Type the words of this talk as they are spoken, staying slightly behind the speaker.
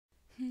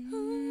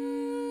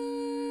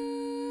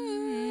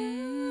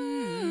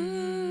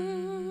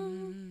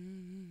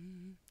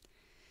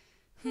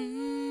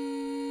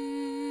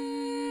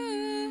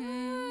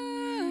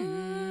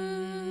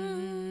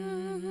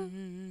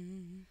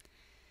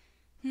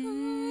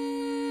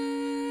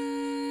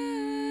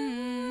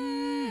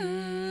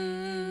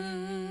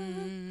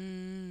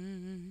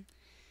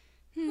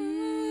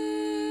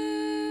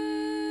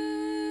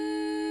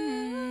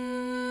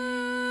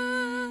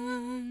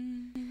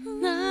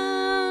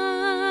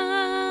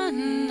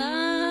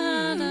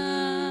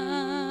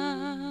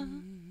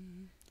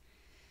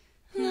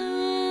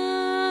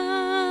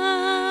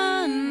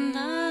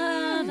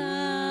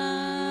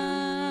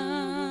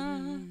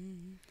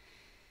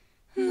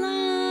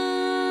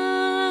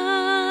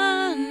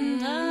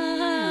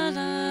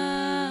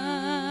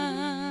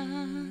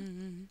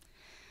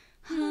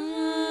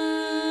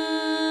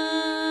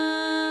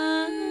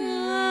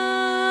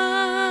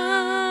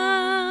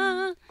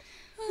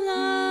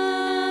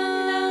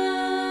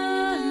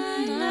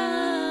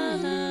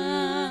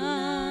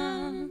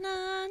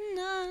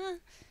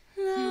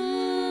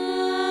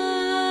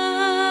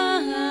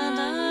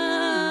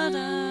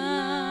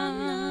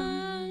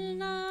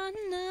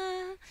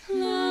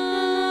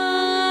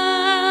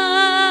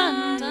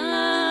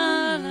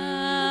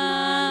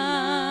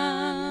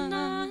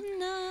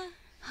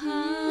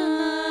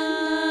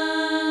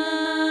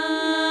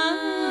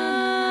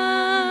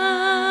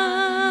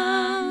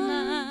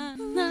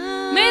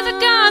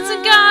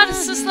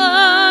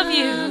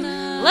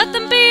Let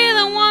them be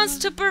the ones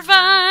to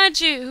provide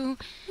you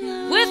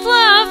with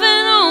love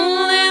and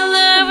only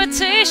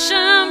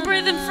levitation,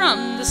 breathing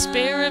from the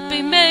Spirit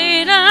be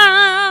made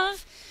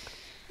of.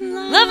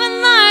 Love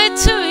and light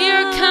to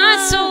your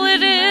kind soul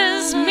it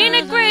is, mean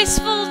and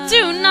graceful,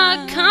 do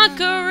not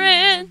conquer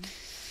it.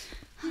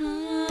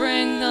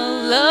 Bring the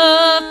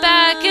love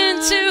back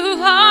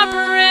into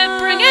harbor it,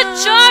 bring it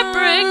joy,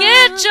 bring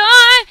it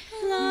joy.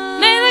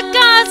 May the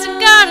gods and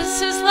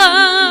goddesses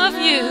love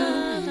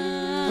you.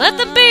 Let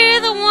them be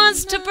the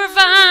ones to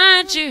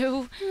provide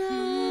you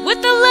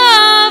with the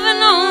love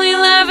and only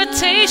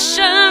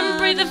levitation,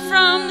 breathing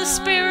from the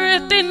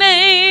Spirit be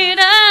made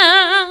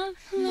of.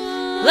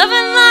 Love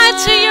and light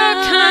to your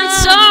kind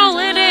soul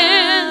it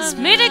is,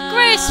 made it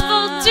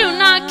graceful, do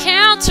not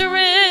counter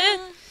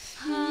it.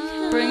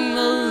 Bring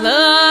the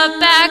love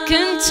back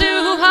into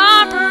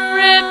harbor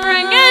it,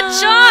 bring it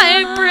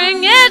joy,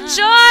 bring it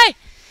joy.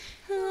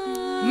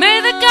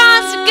 May the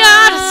gods and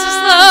goddesses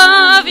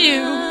love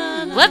you.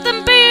 Let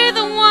them be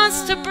the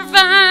ones to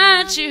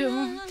provide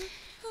you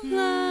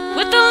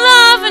with the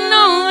love and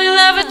only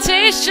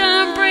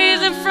levitation,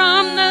 breathing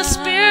from the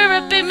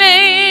Spirit be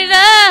made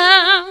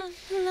of.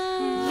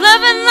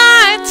 Love and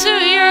light to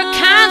your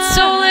kind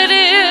soul it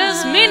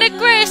is, mean it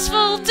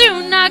graceful,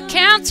 do not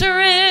counter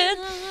it.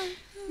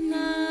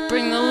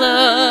 Bring the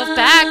love